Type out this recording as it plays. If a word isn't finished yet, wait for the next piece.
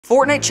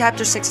Fortnite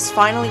Chapter 6 is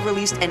finally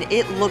released and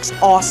it looks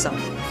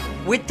awesome.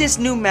 With this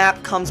new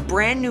map comes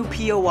brand new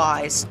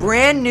POIs,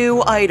 brand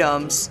new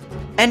items,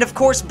 and of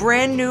course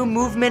brand new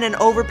movement and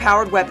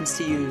overpowered weapons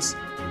to use.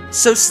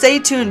 So stay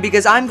tuned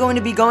because I'm going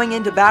to be going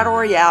into Battle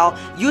Royale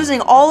using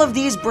all of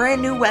these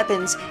brand new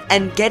weapons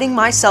and getting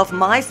myself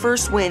my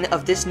first win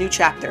of this new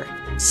chapter.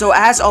 So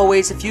as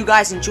always, if you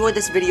guys enjoyed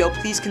this video,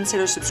 please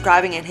consider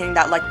subscribing and hitting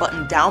that like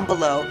button down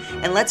below,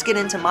 and let's get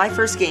into my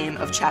first game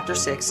of Chapter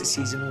 6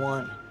 Season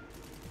 1.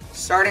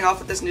 Starting off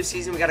with this new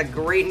season, we got a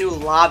great new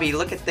lobby.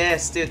 Look at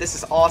this, dude. This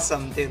is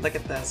awesome, dude. Look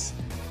at this.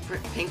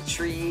 Pink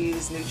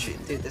trees, new tree.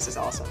 Dude, this is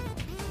awesome.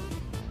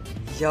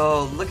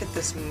 Yo, look at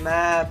this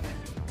map.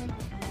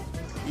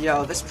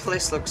 Yo, this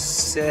place looks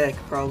sick,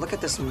 bro. Look at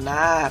this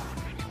map.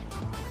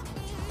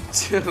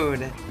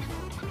 Dude.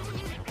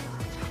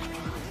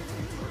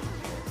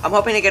 I'm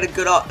hoping to get a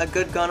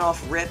good gun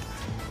off rip.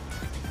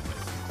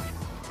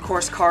 Of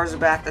course, cars are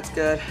back. That's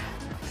good.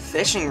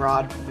 Fishing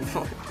rod.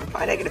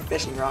 Why did I get a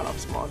fishing rod off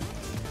spawn?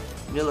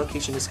 New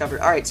location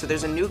discovered. Alright, so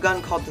there's a new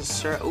gun called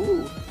the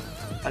Ooh,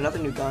 another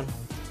new gun.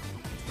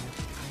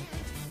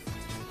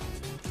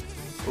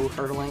 Ooh,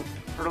 hurdling.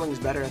 Hurdling is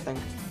better, I think.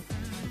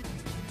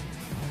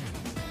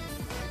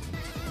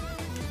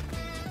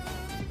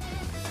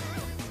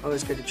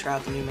 Always good to try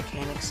out the new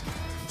mechanics.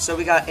 So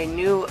we got a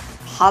new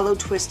Hollow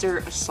Twister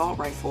assault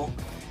rifle,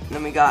 and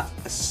then we got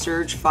a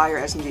Surge Fire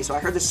SMG. So I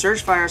heard the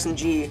Surge Fire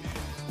SMG,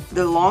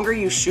 the longer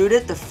you shoot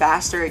it, the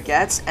faster it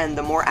gets, and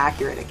the more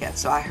accurate it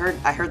gets. So I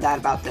heard that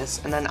about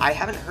this, and then I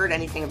haven't heard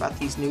anything about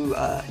these new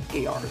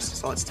ARs.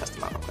 So let's test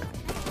them out real quick.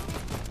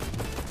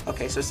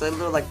 Okay, so it's a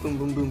little like boom,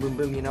 boom, boom, boom,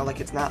 boom. You know, like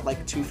it's not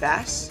like too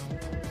fast,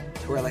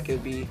 to where like it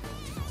would be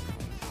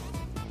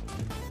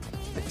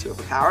like too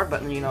overpowered.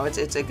 But you know, it's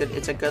a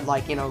good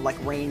like, you know, like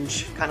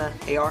range kind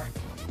of AR.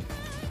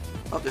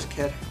 Oh, there's a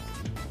kid.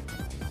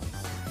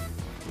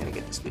 I'm gonna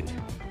get this dude.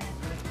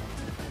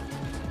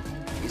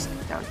 He's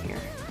down here.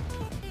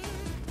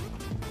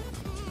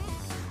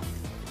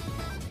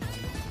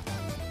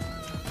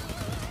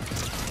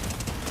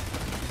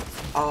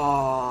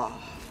 Oh,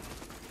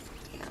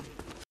 damn.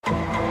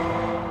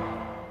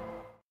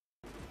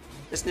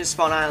 This new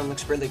spawn island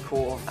looks really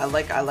cool. I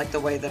like the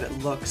way that it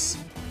looks.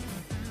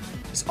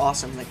 It's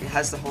awesome. Like it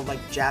has the whole like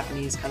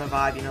Japanese kind of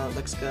vibe, you know, it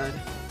looks good.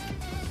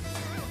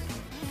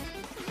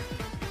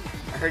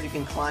 I heard you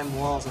can climb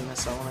walls in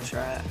this, so I want to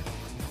try it.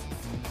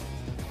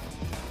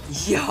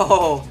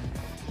 Yo!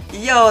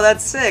 Yo,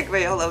 that's sick!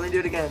 Wait, hold on, let me do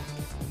it again.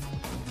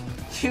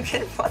 You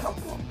can run a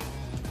wall.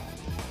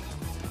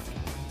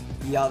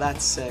 Yo,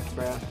 that's sick,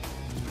 bro.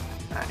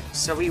 Alright,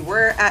 so we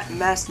were at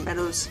Mast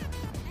Meadows.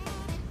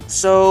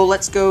 So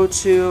let's go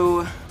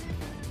to...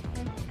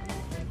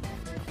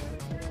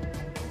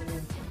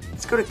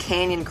 Let's go to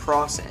Canyon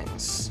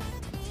Crossings.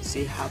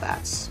 See how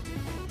that's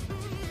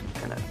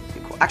gonna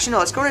be cool. Actually, no,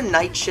 let's go to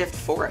Night Shift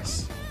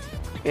Forest.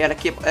 We got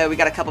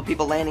a couple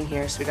people landing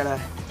here, so we gotta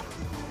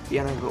be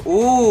on our...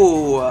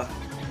 Ooh!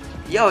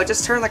 Yo, it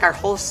just turned like our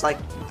whole like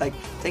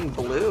thing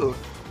blue.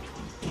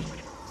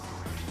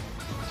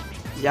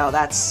 Yo,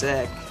 that's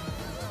sick.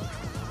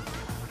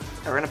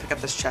 Alright, we're gonna pick up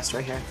this chest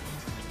right here.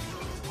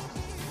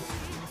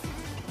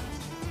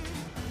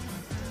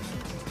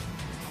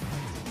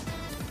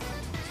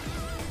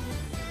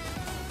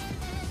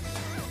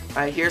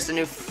 Alright, here's the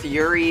new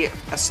Fury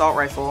assault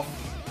rifle.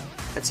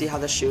 Let's see how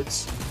this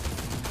shoots.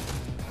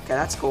 Okay,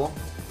 that's cool.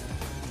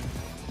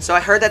 So I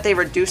heard that they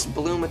reduced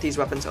bloom with these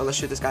weapons. Oh, let's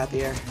shoot this guy at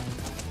the air.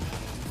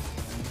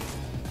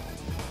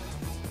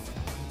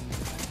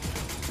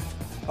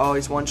 Oh,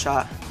 he's one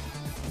shot.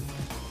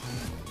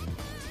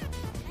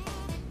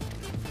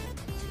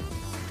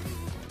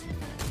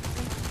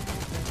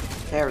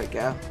 There we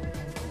go.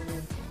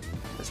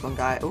 This one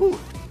guy. Ooh,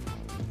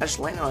 I just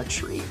landed on a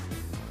tree.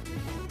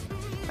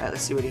 Alright,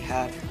 let's see what he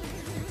had.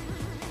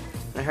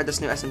 And I heard this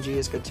new SMG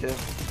is good too.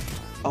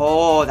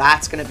 Oh,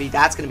 that's gonna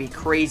be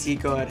crazy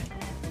good.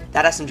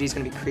 That SMG is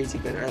gonna be crazy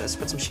good. Alright, let's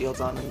put some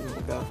shields on and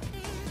we'll go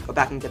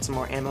back and get some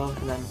more ammo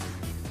and then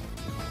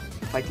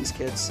fight these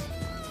kids.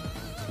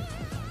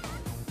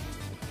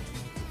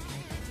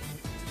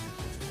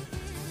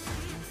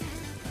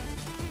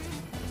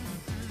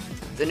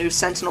 The new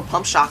Sentinel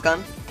pump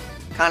shotgun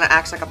kind of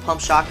acts like a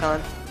pump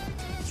shotgun.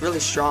 It's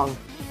really strong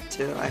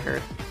too, I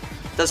heard.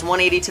 Does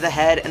 180 to the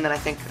head, and then I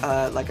think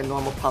like a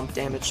normal pump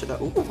damage to the...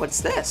 Ooh,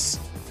 what's this?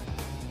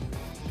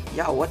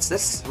 Yo, what's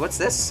this? What's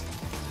this?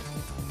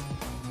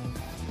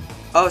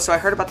 Oh, so I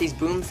heard about these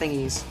boom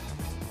thingies.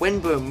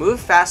 Wind boom. Move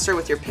faster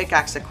with your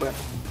pickaxe equipped.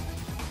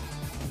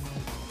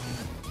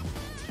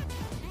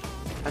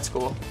 That's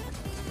cool.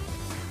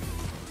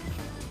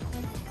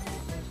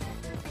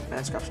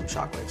 Let's grab some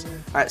shockwaves.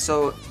 Alright,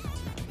 so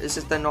this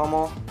is the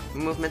normal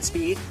movement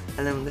speed,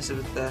 and then this is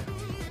with the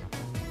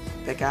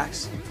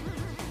pickaxe.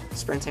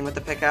 Sprinting with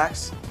the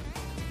pickaxe.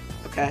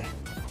 Okay.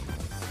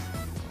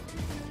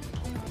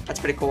 That's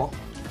pretty cool.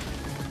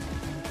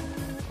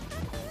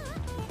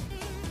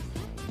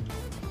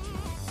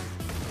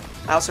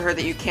 I also heard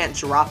that you can't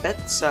drop it,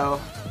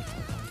 so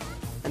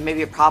that may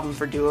be a problem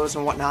for duos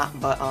and whatnot,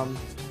 but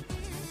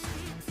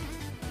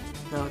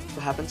No,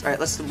 what happens? Alright,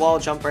 let's wall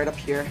jump right up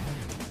here.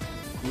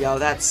 Yo,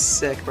 that's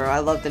sick, bro. I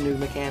love the new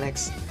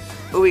mechanics.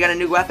 Ooh, we got a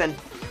new weapon.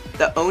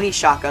 The Oni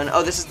shotgun.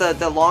 Oh, this is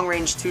the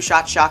long-range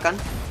 2-shot shotgun.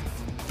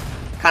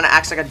 Kind of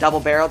acts like a double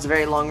barrel. It's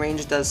very long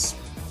range. It does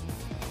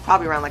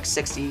probably around like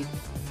 60,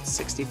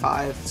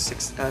 65,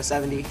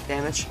 70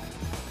 damage.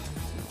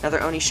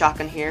 Another Oni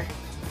shotgun here.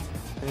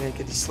 I'm gonna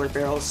get these slurp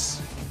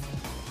barrels.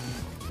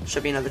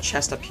 Should be another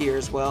chest up here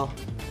as well.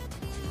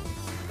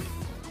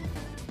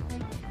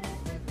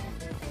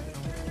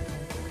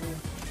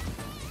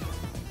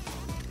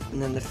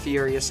 And then the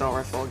Fury assault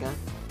rifle again.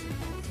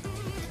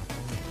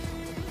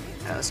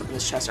 Let's open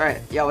this chest.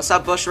 Alright, yo, what's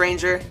up, Bush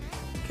Ranger?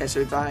 Okay, so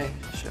we buy...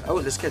 Oh,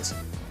 there's kids.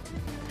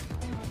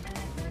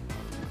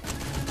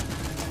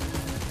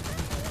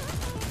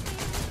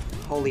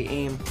 Holy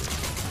aim.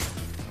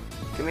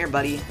 Come here,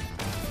 buddy.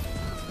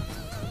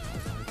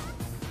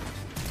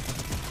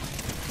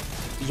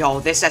 Yo,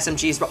 this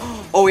SMG is...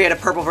 Oh, we had a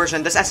purple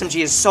version. This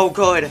SMG is so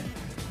good.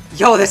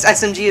 Yo, this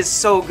SMG is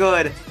so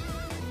good.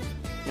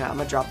 Yeah, I'm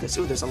gonna drop this.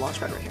 Ooh, there's a launch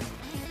pad right here.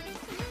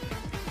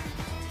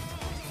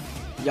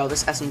 Yo,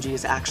 this SMG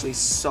is actually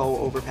so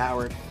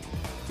overpowered.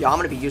 Yo, I'm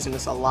gonna be using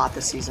this a lot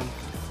this season.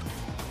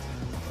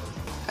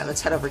 Alright,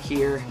 let's head over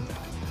here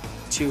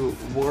to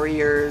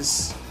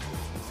Warriors.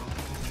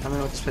 I don't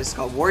know what this place is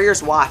called.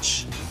 Warriors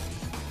Watch.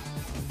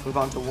 Move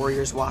on to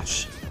Warriors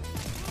Watch.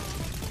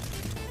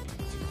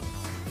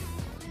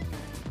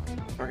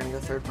 We're gonna go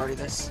third party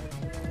this.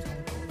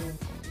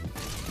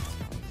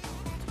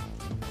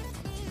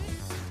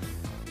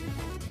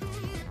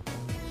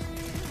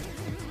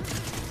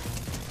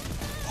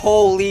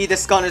 Holy,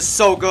 this gun is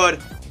so good.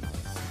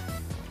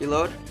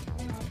 Reload.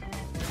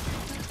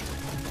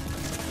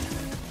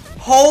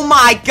 Oh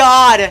my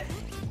god!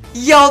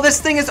 Yo,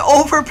 this thing is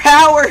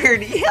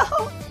overpowered!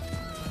 Yo!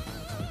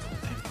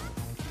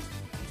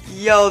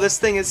 Yo, this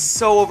thing is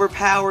so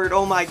overpowered.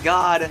 Oh my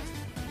god.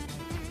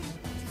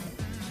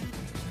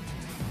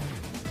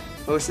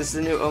 Oh, so this is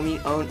the new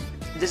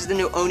this is the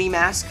new Oni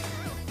mask.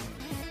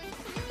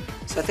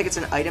 So I think it's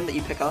an item that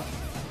you pick up.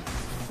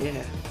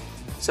 Yeah.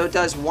 So it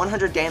does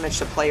 100 damage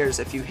to players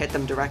if you hit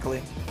them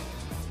directly.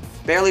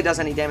 Barely does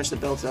any damage to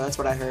builds though, that's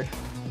what I heard.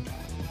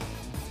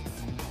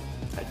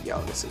 But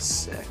yo, this is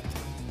sick.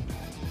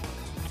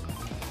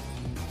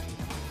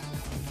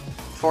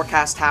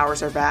 Forecast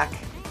towers are back.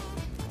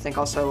 I think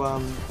also,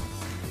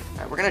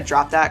 alright, we're gonna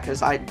drop that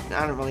because I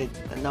don't really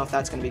know if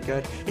that's gonna be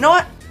good. You know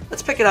what?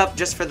 Let's pick it up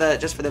just for the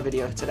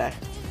video today.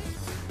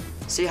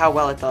 See how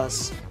well it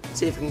does.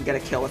 See if we can get a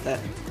kill with it.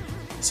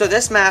 So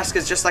this mask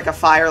is just like a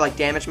fire, like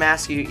damage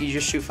mask. You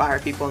just shoot fire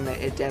at people and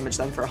it damage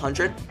them for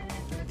 100.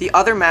 The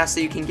other mask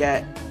that you can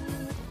get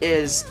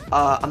is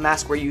a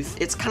mask where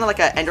it's kind of like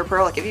an ender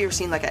pearl. Like, have you ever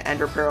seen like an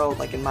ender pearl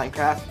like in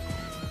Minecraft?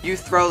 You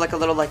throw like a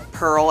little like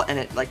pearl and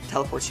it like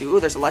teleports you. Ooh,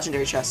 there's a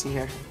legendary chest in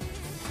here.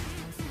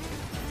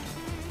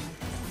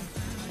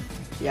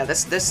 Yeah,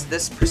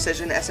 this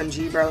precision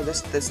SMG, bro.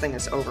 This thing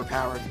is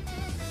overpowered.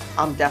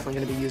 I'm definitely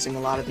gonna be using a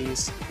lot of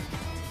these.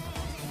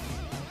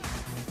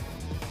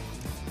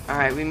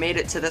 Alright, we made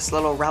it to this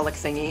little relic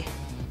thingy.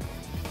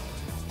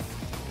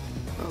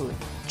 Oh,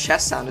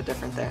 chest sounded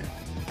different there.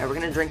 Alright, we're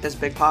gonna drink this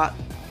big pot.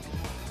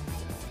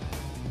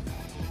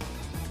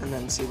 And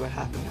then see what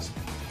happens.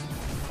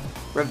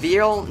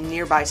 Reveal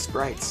nearby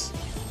sprites.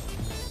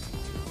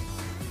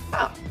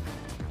 Oh.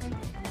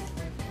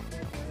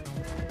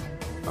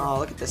 Oh,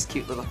 look at this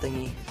cute little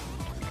thingy.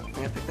 I'm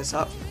gonna pick this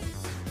up.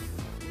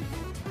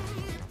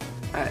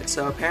 Alright,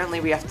 so apparently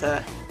we have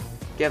to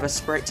give a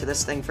sprite to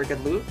this thing for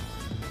good loot.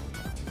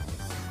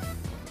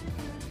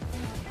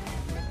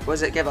 What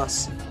does it give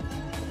us?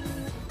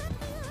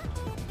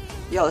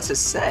 Yo, this is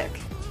sick.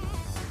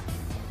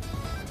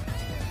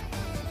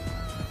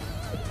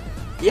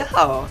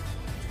 Yo!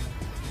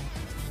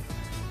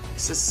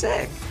 This is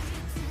sick.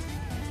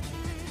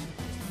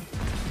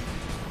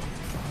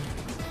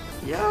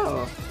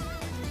 Yo!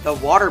 The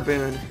water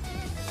boon.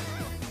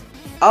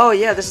 Oh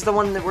yeah, this is the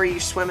one where you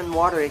swim in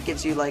water. It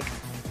gives you like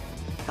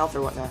health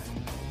or whatnot.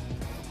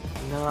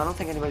 No, I don't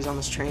think anybody's on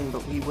this train,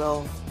 but we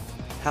will,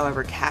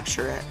 however,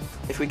 capture it.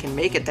 If we can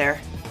make it there.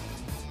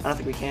 I don't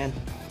think we can.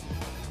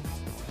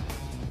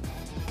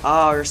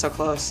 Oh, you're so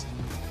close.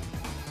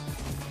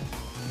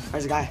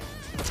 Where's the guy?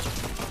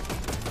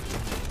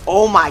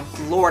 Oh my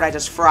lord, I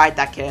just fried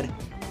that kid.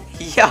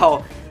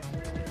 Yo.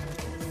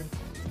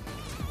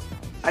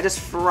 I just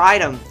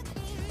fried him.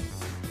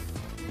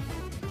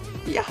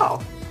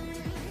 Yo.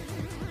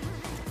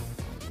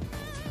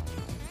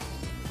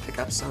 Pick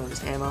up some of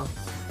this ammo.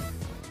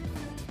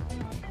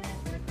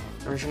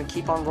 We're just gonna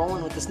keep on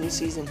rolling with this new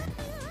season.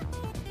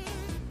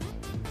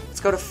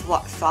 Let's go to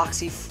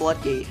Foxy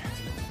Floodgate.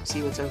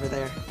 See what's over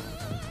there.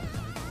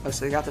 Oh,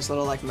 so they got this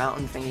little like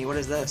mountain thingy. What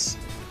is this?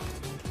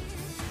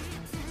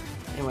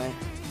 Anyway.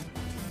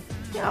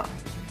 Yeah.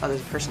 Oh,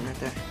 there's a person right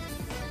there.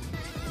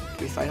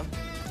 Can we fight him?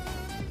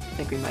 I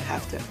think we might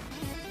have to.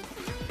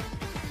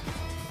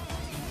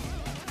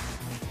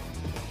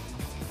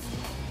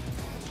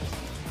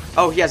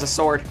 Oh, he has a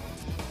sword.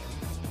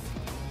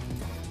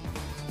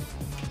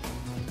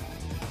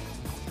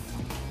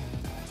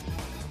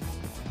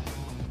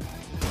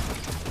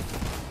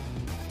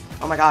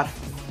 Oh my god.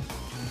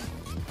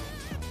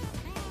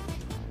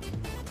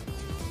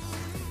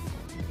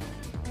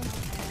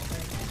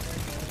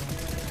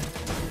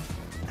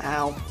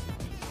 Ow.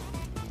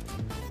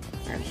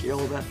 We're gonna heal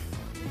a little bit.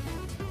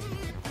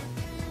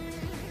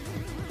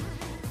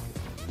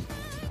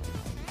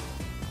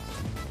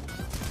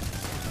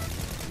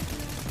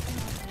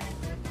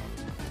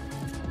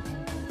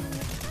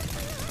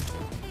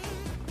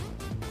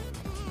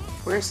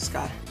 Where is this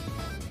guy?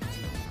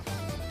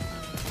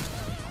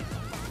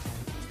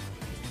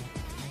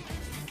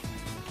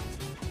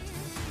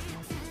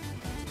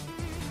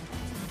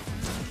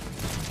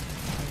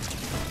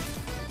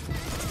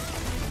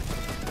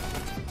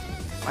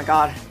 My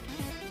god.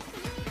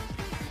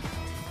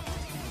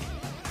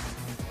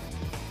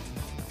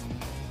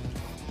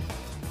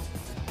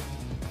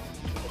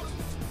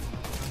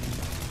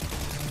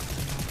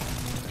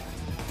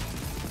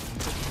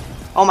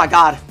 Oh my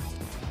god.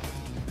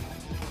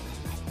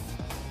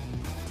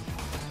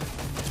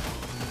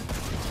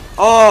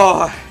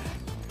 Oh.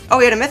 Oh,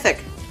 he had a mythic.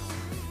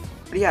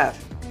 What do you have?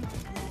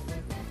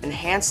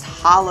 Enhanced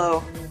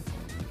hollow.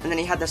 And then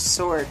he had the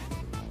sword.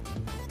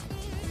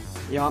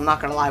 Yo, I'm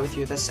not gonna lie with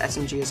you, this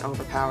SMG is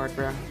overpowered,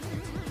 bro.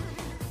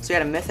 So he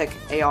had a mythic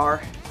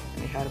AR,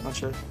 and he had a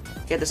bunch of...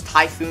 He had this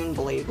Typhoon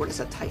Blade. What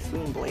is a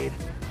Typhoon Blade?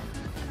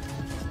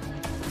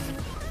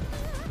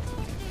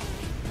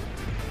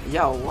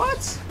 Yo,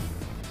 what?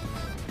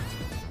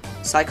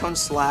 Cyclone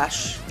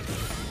Slash.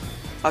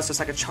 Oh, so it's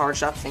like a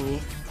charged up thingy.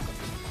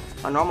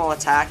 A normal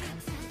attack.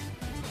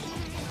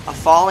 A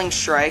Falling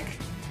Strike.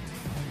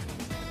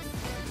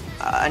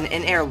 An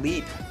in-air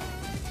leap.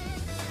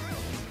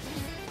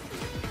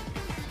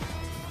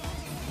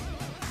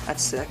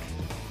 That's sick.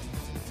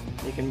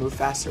 You can move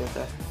faster with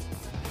it.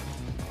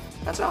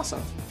 That's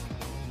awesome.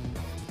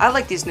 I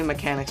like these new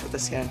mechanics with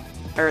this skin,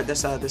 or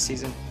this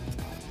season.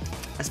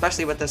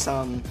 Especially with this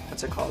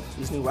what's it called?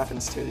 These new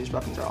weapons too. These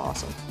weapons are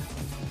awesome.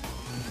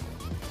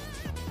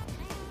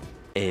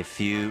 A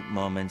few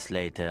moments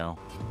later.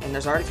 And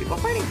there's already people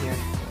fighting here.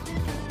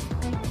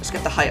 Let's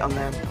get the height on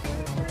them.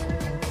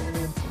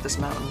 This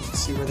mountain, let's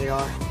see where they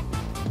are.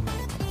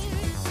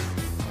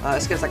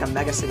 This gives like a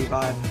mega city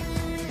vibe.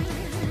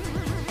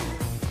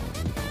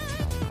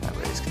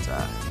 Where these kids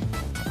at?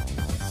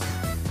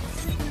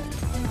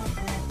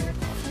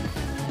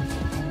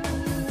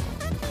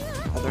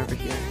 Oh, they're over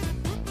here.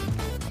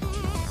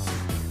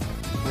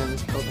 They're in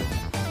this building.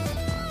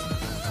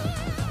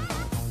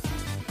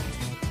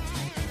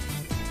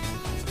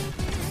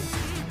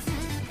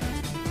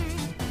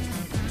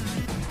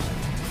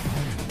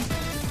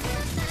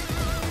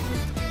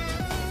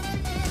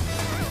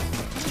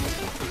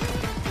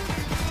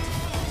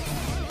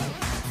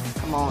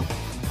 Come on.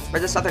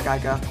 Where'd this other guy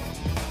go?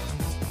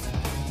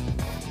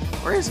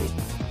 Where is he?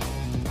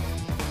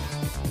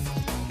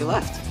 He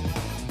left.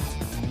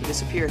 He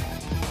disappeared.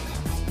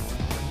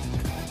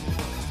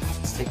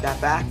 Let's take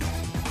that back.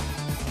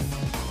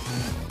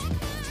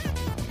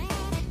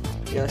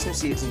 Yeah, this new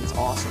season is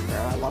awesome, bro.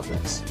 I love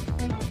this.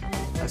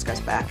 This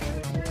guy's back.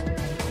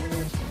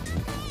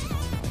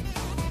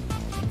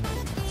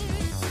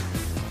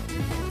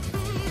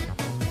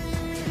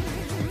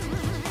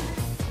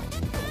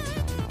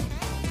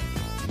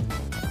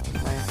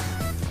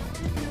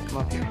 Come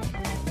up here.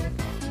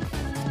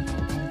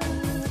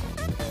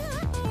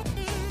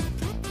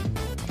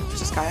 Where's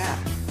this guy at?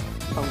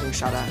 Oh, I'm being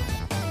shot at.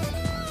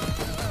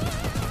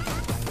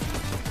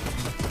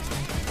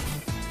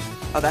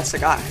 Oh, that's the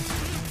guy.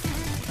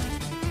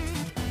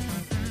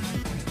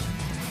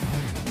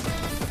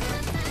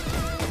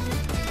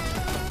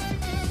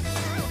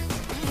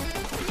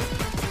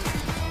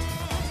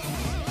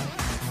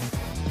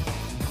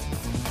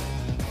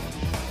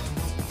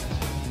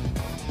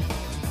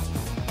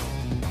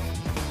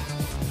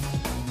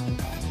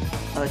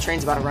 Oh, the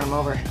train's about to run him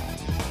over.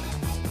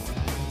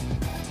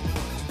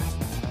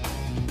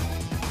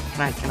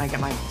 Can I get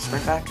my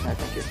sprint back? No,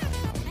 thank you.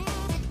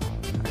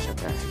 Gosh, up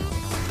there.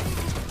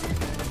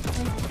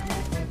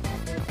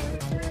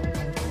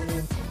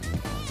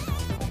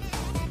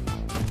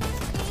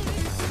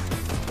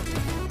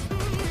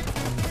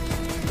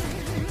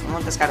 I don't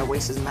want this guy to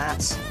waste his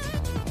mats.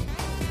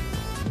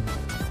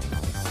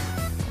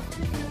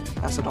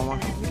 I also don't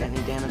want him to get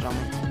any damage on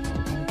me.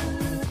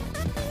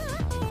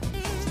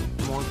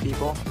 More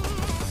people.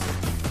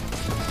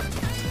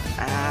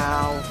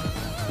 Ow.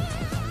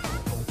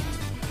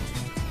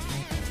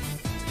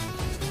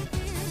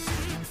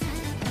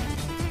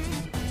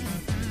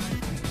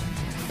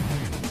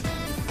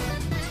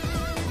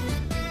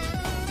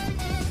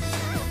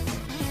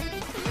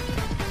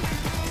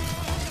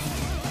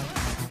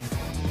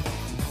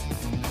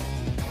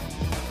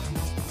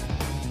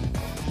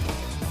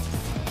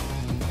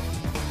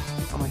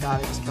 Oh my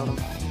god, I just killed him.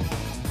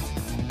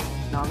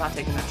 No, I'm not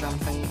taking that drum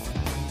thingy.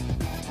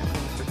 I'm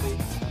gonna quickly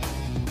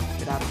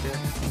get out of here.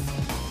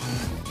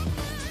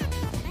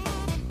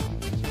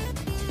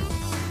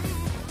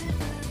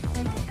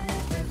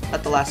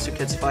 Let the last two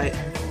kids fight.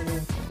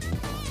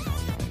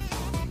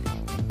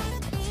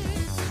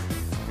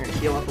 I'm gonna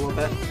heal up a little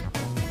bit.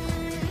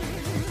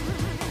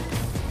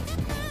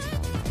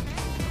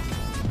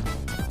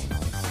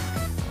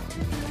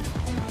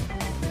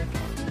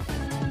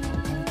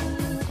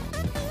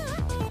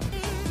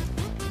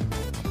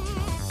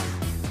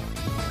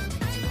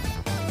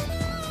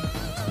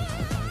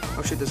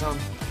 Oh shoot, the zone.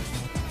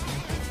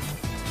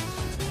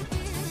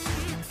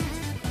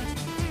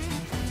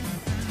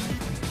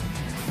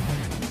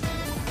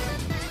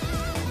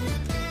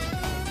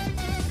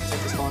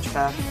 Take this launch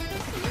pad. I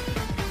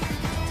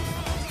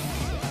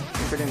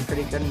think we're doing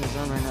pretty good in the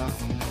zone right now.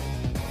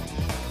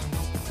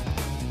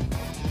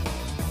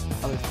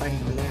 Oh, they're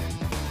fighting over there.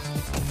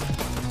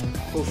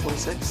 Oh,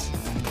 46.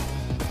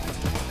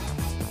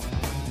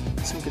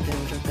 Some good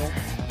damage up there.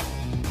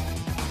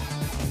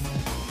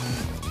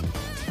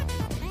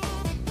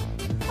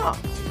 Oh,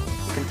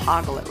 you can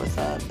toggle it with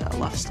the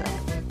left stick.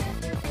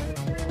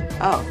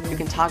 Oh, you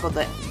can toggle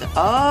the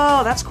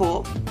oh, that's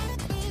cool.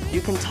 You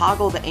can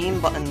toggle the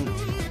aim button,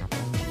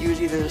 use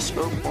either the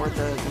scope or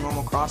the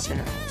normal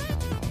crosshair.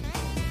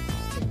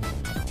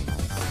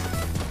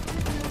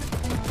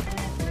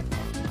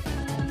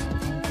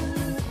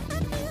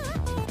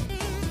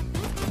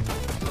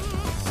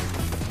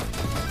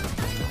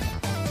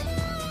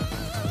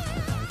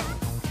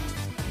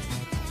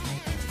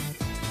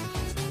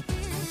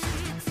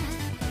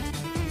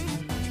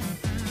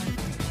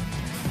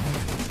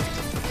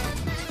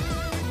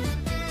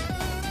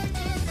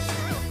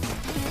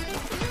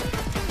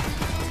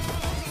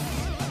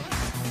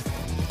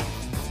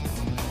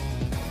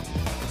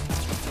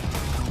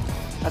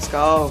 Let's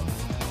go.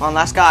 Come on,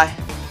 last guy.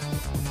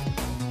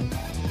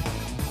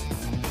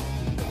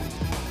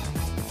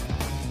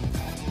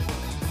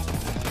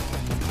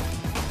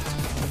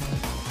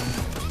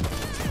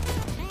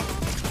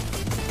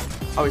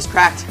 Oh, he's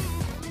cracked.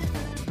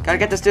 Gotta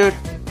get this dude.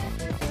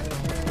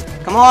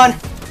 Come on.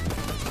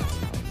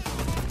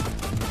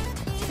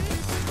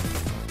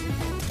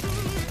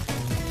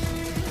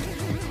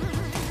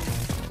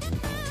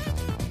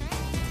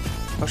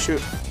 Oh,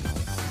 shoot.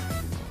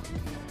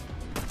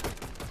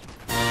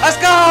 Let's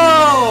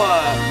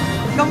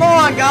go! Come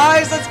on,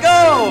 guys, let's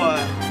go!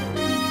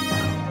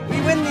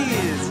 We win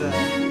these!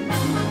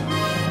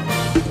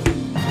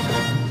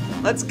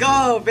 Let's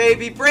go,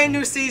 baby! Brand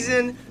new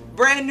season,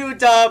 brand new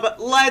dub,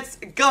 let's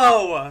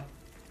go!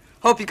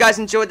 Hope you guys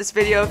enjoyed this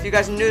video. If you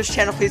guys are new to this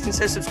channel, please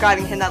consider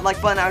subscribing, hitting that like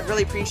button. I would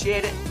really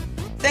appreciate it.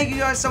 Thank you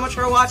guys so much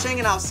for watching,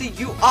 and I'll see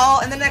you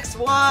all in the next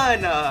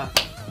one!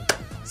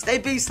 Stay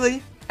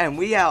beastly, and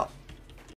we out.